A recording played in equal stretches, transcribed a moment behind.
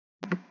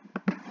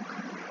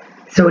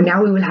So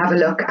now we will have a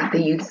look at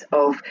the use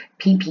of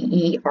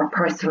PPE or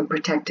personal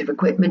protective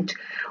equipment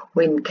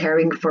when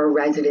caring for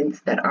residents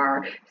that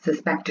are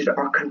suspected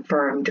or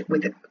confirmed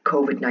with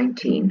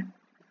COVID-19.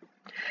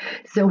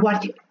 So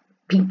what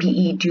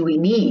PPE do we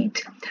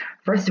need?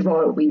 First of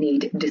all, we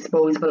need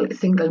disposable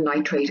single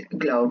nitrate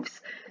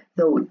gloves.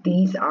 So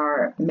these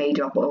are made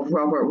up of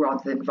rubber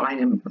rather than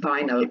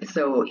vinyl,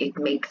 so it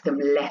makes them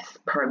less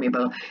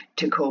permeable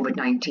to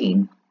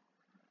COVID-19.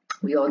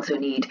 We also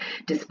need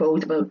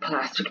disposable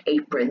plastic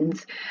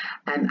aprons,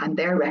 and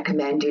they're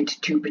recommended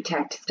to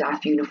protect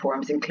staff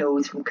uniforms and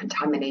clothes from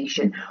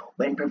contamination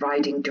when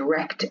providing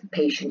direct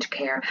patient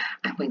care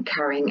and when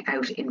carrying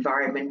out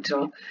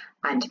environmental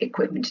and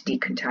equipment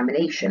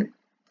decontamination.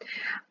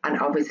 And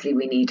obviously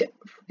we need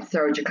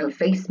surgical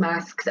face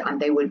masks,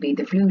 and they will be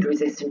the fluid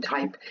resistant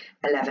type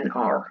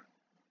 11R.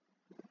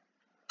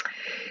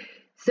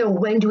 So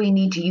when do we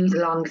need to use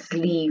long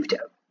sleeved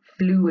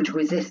fluid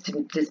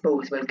resistant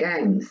disposable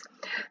gowns?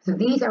 So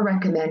these are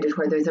recommended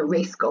where there's a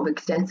risk of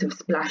extensive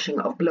splashing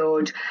of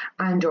blood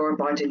and or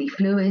bodily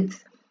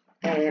fluids.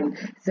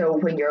 So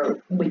when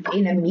you're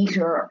within a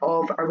metre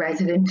of a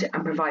resident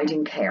and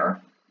providing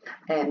care.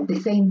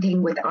 The same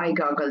thing with eye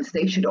goggles.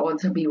 They should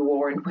also be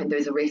worn when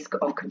there's a risk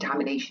of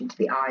contamination to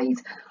the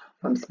eyes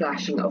from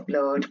splashing of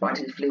blood,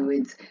 bodily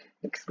fluids,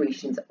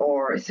 excretions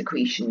or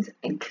secretions,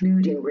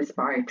 including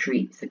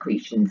respiratory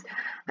secretions.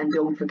 And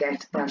don't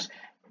forget that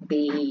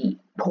the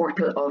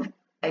portal of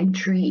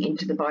entry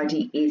into the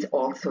body is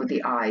also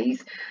the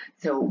eyes.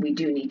 So we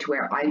do need to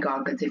wear eye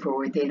goggles if we're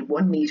within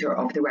 1 metre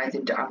of the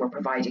resident and we're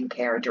providing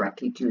care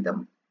directly to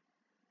them.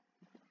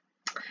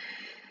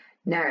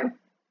 Now,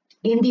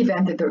 in the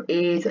event that there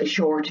is a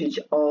shortage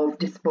of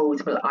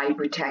disposable eye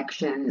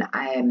protection,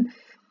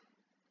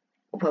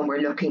 when we're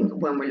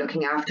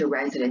looking after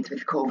residents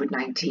with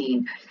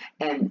COVID-19,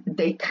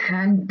 they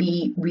can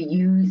be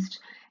reused.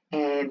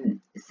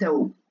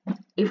 So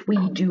if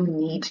we do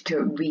need to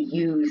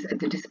reuse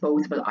the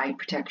disposable eye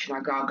protection or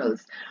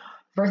goggles,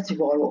 first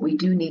of all, what we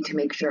do need to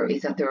make sure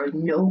is that there are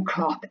no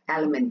cloth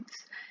elements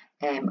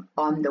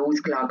on those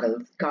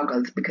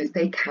goggles, because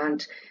they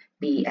can't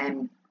be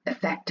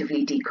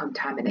effectively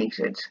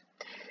decontaminated.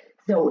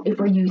 So if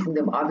we're using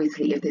them,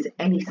 obviously if there's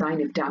any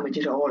sign of damage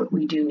at all,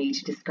 we do need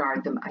to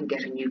discard them and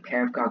get a new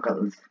pair of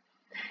goggles.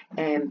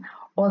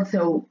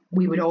 Also,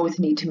 we would always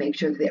need to make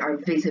sure that they are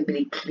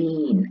visibly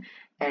clean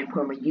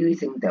when we're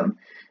using them.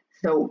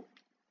 So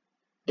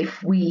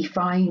if we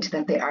find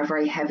that they are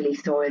very heavily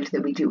soiled,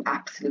 then we do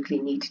absolutely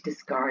need to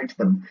discard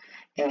them,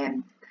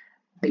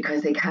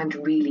 because they can't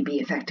really be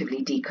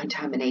effectively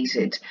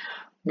decontaminated.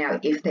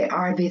 Now, if they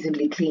are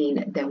visibly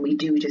clean, then we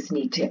do just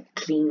need to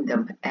clean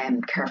them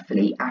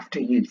carefully after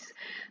use.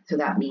 So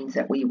that means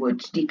that we would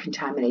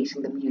decontaminate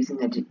them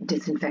using a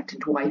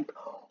disinfectant wipe,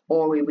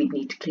 or we would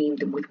need to clean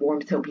them with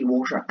warm soapy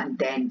water and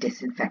then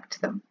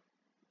disinfect them.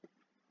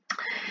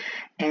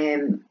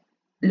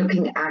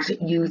 Looking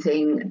at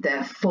using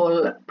the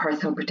full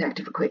personal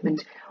protective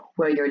equipment,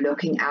 where you're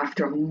looking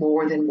after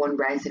more than one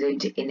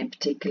resident in a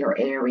particular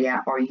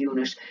area or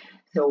unit.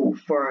 So,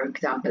 for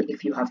example,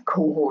 if you have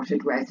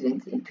cohorted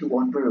residents into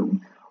one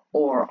room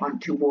or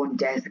onto one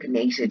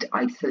designated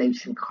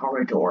isolation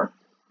corridor,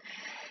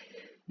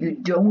 you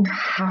don't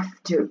have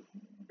to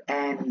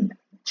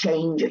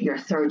change your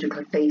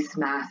surgical face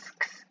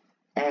masks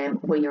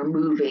when you're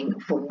moving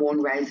from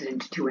one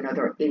resident to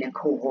another in a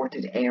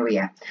cohorted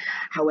area.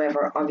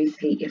 However,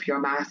 obviously, if your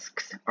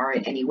masks are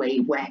in any way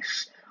wet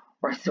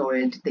or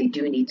soiled, they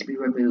do need to be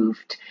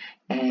removed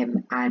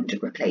and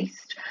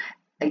replaced.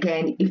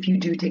 Again, if you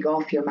do take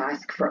off your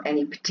mask for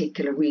any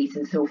particular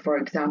reason, so for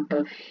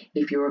example,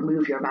 if you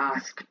remove your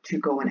mask to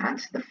go and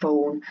answer the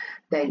phone,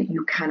 then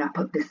you cannot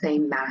put the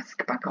same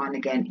mask back on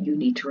again. You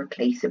need to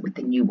replace it with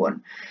the new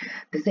one.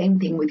 The same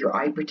thing with your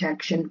eye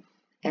protection.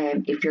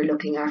 If you're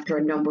looking after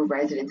a number of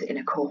residents in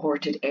a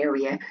cohorted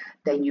area,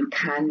 then you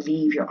can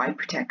leave your eye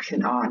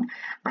protection on,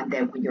 and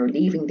then when you're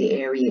leaving the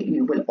area,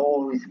 you will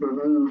always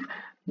remove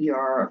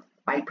your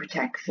eye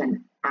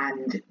protection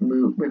and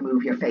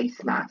remove your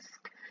face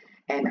mask.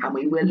 And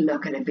we will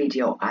look at a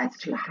video as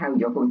to how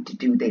you're going to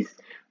do this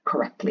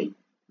correctly.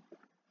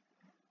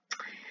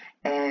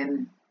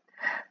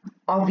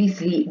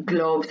 Obviously,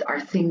 gloves are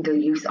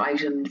single-use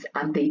items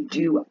and they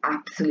do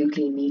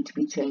absolutely need to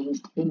be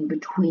changed in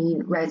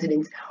between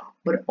residents,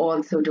 but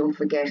also don't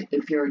forget,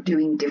 if you're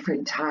doing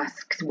different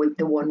tasks with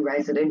the one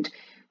resident,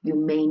 you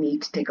may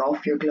need to take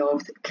off your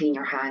gloves, clean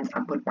your hands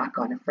and put back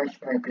on a fresh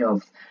pair of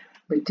gloves,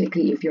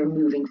 particularly if you're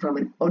moving from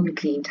an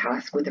unclean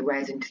task with a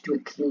resident to a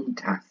clean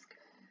task.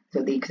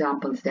 So the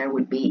examples there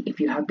would be if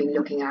you have been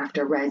looking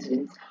after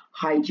residents'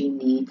 hygiene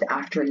needs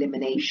after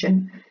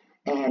elimination,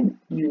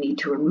 you need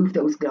to remove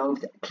those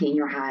gloves, clean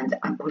your hands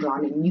and put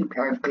on a new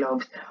pair of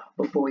gloves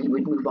before you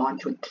would move on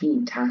to a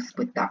clean task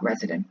with that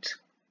resident.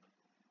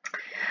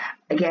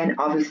 Again,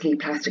 obviously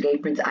plastic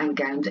aprons and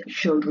gowns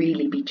should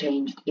really be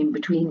changed in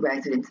between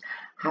residents.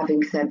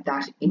 Having said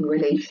that, in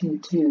relation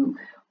to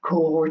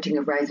cohorting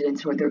of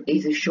residents where there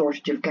is a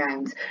shortage of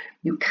gowns,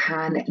 you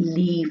can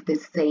leave the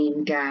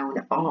same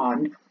gown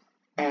on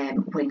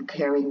when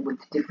caring with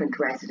different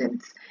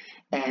residents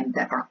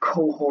that are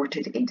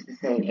cohorted into the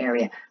same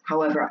area.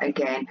 However,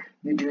 again,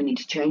 you do need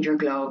to change your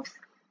gloves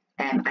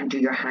and do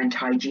your hand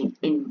hygiene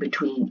in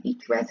between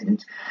each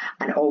resident,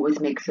 and always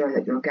make sure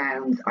that your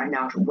gowns are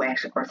not wet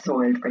or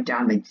soiled or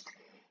damaged.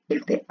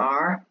 If they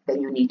are,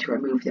 then you need to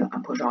remove them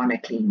and put on a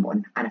clean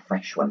one and a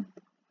fresh one.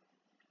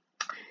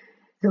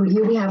 So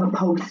here we have a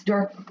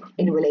poster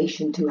in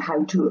relation to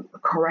how to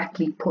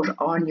correctly put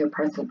on your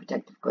personal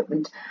protective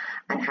equipment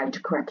and how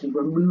to correctly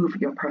remove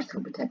your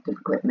personal protective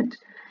equipment.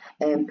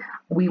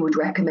 We would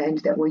recommend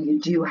that where you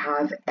do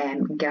have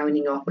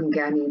gowning up and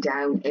gowning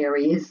down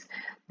areas,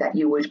 that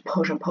you would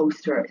put a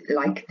poster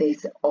like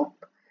this up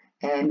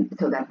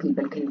so that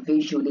people can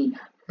visually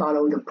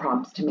follow the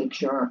prompts to make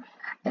sure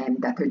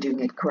that they're doing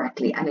it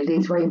correctly. And it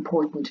is very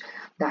important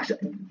that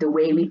the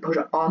way we put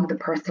on the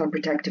personal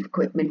protective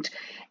equipment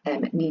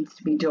needs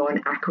to be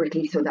done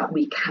accurately so that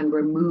we can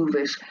remove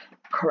it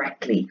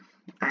correctly.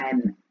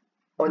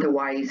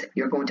 Otherwise,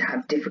 you're going to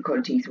have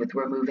difficulties with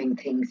removing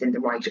things in the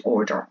right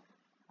order.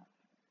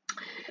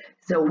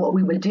 So what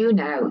we will do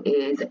now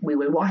is we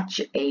will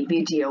watch a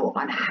video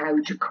on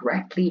how to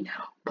correctly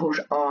put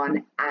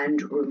on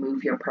and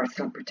remove your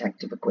personal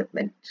protective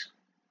equipment.